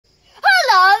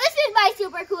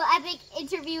super cool, epic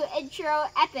interview intro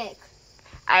epic.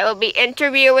 I will be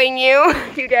interviewing you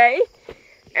today.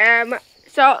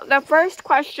 So the first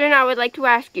question I would like to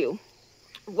ask you,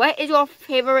 what is your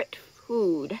favorite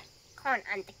food? Corn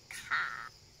on the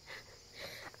cob.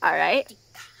 All right.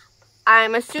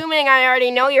 I'm assuming I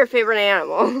already know your favorite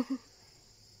animal.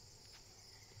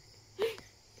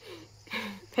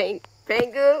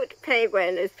 Pengu,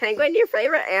 penguin. Is penguin your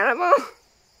favorite animal?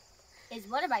 Is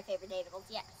one of my favorite animals,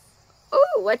 yes.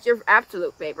 Ooh, what's your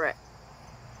absolute favorite?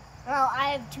 Well, I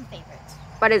have two favorites.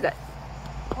 What is it?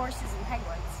 Horses and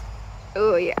penguins.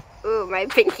 Ooh, yeah. Ooh, my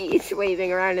pinky's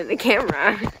waving around in the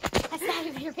camera. That's not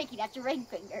even your pinky, that's your ring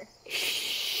finger.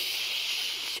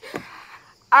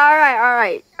 All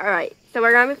right. So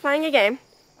we're gonna be playing a game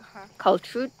called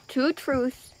Two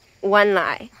Truths, One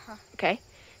Lie. Okay.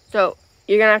 So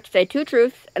you're gonna have to say two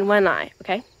truths and one lie.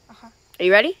 Okay. Are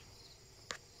you ready?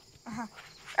 All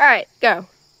right, go.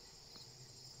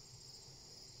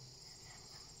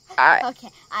 All right. Okay,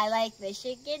 I like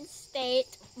Michigan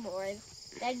State more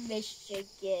than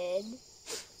Michigan.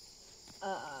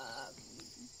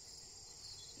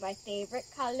 My favorite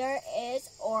color is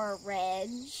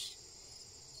orange.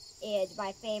 And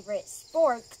my favorite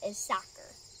sport is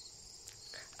soccer.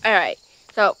 All right.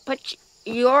 So put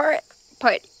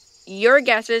your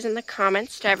guesses in the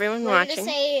comments to everyone watching.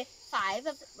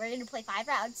 We're gonna play 5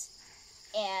 rounds,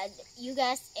 and you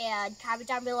guess and comment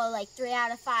down below like 3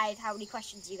 out of 5 how many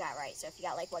questions you got right. So if you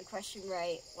got like 1 question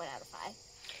right, 1 out of 5.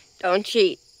 Don't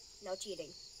cheat. No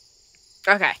cheating.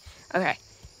 Okay.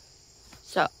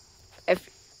 So if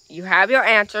you have your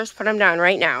answers, put them down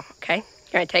right now. Okay.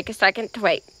 You're gonna take a second to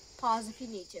wait. Pause if you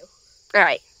need to. All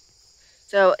right.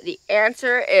 So the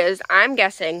answer is, I'm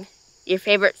guessing your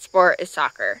favorite sport is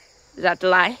soccer. Is that the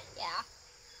lie? Yeah.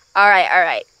 All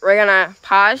right. We're gonna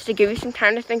pause to give you some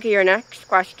time to think of your next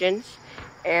questions.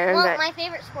 And well, my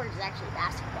favorite sport is actually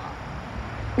basketball.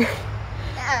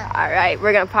 All right,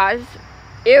 we're gonna pause.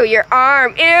 Ew, your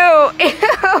arm. Ew. Okay.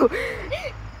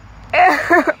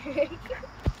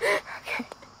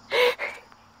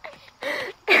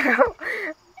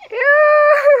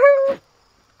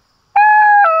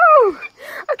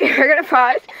 Okay, we're gonna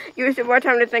pause. Give you some more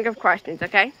time to think of questions,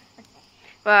 okay?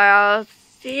 Well, I'll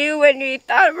see you when you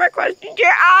thought of my questions. Your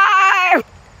arm!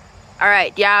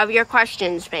 Alright, do you have your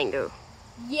questions, Pengu?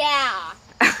 Yeah.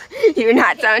 You do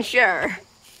not sound sure.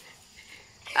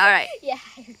 Alright. Yeah,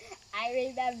 I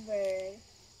remember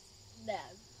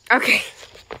them. Okay.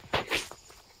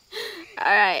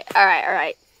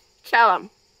 Alright. Tell them.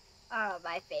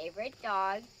 My favorite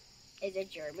dog is a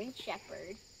German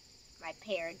Shepherd. My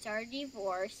parents are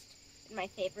divorced. And my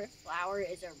favorite flower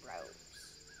is a rose.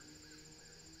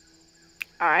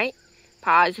 Alright.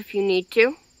 Pause if you need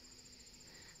to.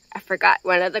 I forgot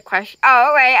one of the questions.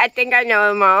 Oh, wait. I think I know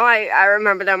them all. I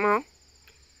remember them all.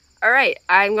 Alright.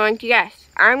 I'm going to guess.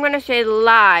 I'm going to say the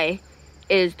lie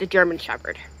is the German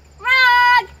Shepherd.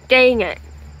 Wrong! Dang it.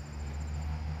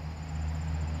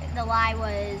 The lie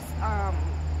was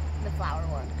the flower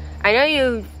one. I know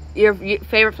your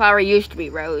favorite flower used to be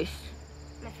rose.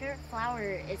 My favorite flower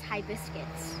is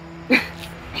hibiscus.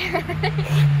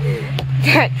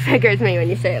 That triggers me when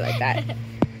you say it like that.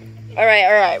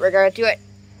 Alright, we're gonna do it.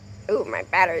 Ooh, my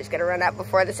battery's gonna run out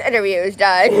before this interview is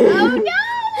done. Oh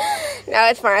no! No,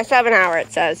 it's fine. 7 hour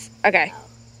it says. Okay.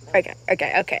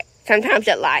 Sometimes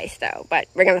it lies though, but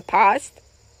we're gonna pause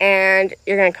and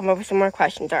you're gonna come up with some more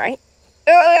questions, alright?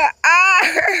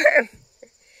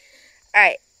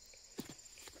 Alright.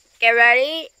 Get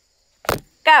ready.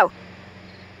 Go.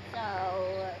 So,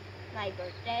 my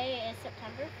birthday is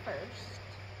September 1st.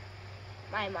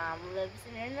 My mom lives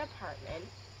in an apartment.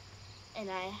 And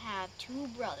I have 2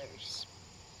 brothers.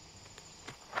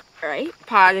 Alright.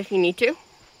 Pause if you need to.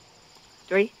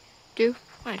 3, 2,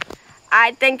 1.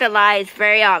 I think the lie is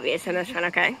very obvious in this one,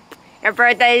 okay? Your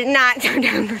birthday is not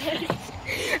September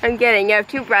 1st. I'm kidding. You have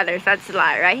 2 brothers. That's the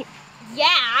lie, right?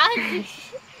 Yeah.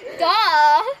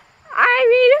 Duh. I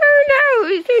mean,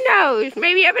 who knows?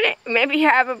 Maybe you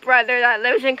have a brother that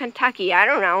lives in Kentucky. I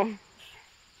don't know.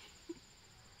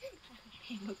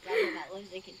 I have a brother that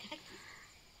lives in Kentucky.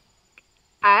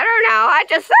 I don't know. I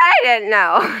just said I didn't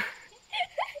know.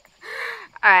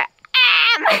 Alright.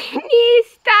 My knee's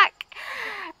stuck.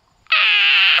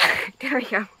 There we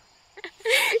go.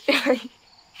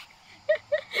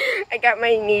 I got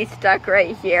my knee stuck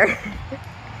right here.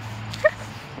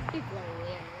 People are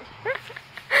weird.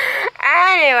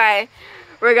 Anyway,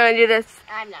 we're gonna do this.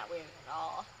 I'm not weird at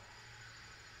all.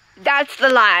 That's the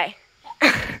lie.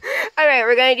 Alright,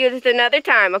 we're gonna do this another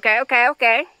time, okay? Okay.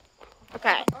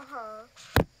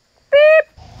 Beep.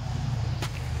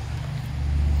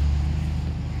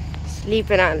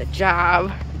 Sleeping on the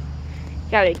job.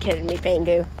 You gotta be kidding me,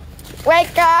 Pengu.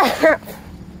 Wake up!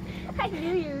 I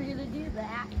knew you were gonna do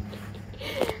that.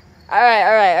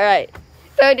 Alright.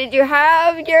 So did you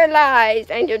have your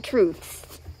lies and your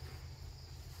truths?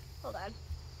 Hold on.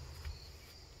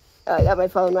 Oh, I got my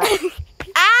phone right.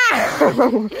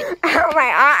 Ow! Ow, my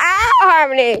arm. Ow,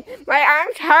 Harmony. My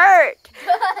arm's hurt.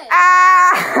 Good.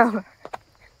 Ow!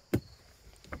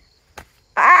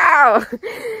 Ow!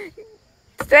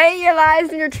 Say your lies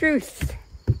and your truths.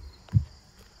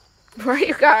 Where are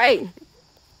you going?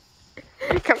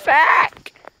 Come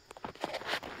back.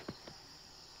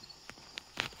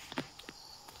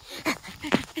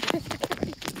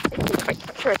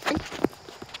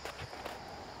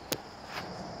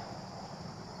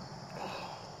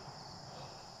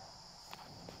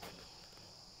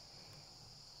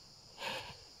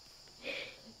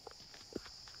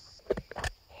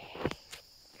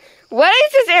 What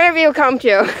does this interview come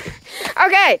to?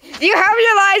 Okay, do you have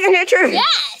your lies and your truth?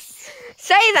 Yes!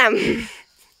 Say them.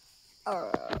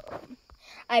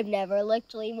 I've never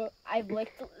licked Lemu. I've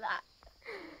licked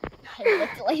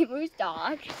Lemu's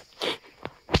dog.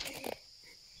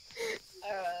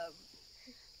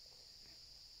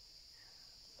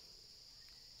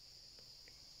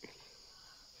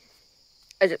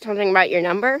 Is it something about your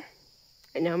number?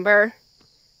 A number?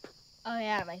 Oh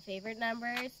yeah, my favorite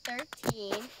number is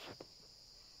 13.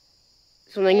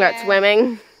 Something about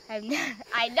swimming? I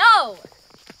know!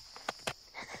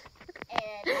 And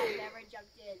I've never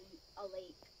jumped in a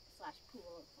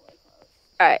lake/pool fully closed.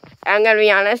 Alright, I'm gonna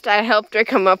be honest, I helped her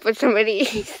come up with some of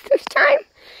these this time.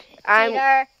 I'm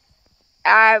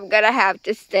gonna have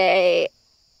to say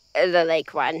the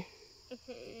lake one.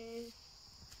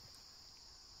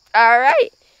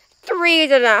 Alright, 3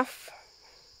 is enough.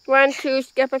 1, 2,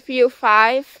 skip a few,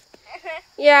 5.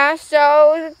 Yeah,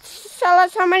 so tell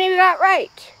us how many we got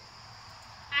right.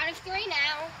 Out of 3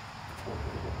 now.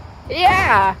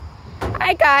 Yeah,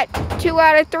 I got 2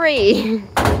 out of 3.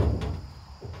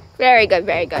 Very good,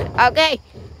 very good. Okay,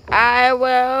 I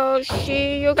will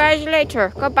see you guys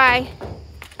later. Goodbye.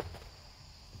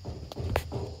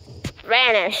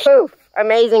 Vanish. Oof,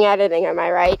 amazing editing, am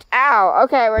I right? Ow,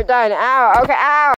 okay, we're done. Ow, okay, ow.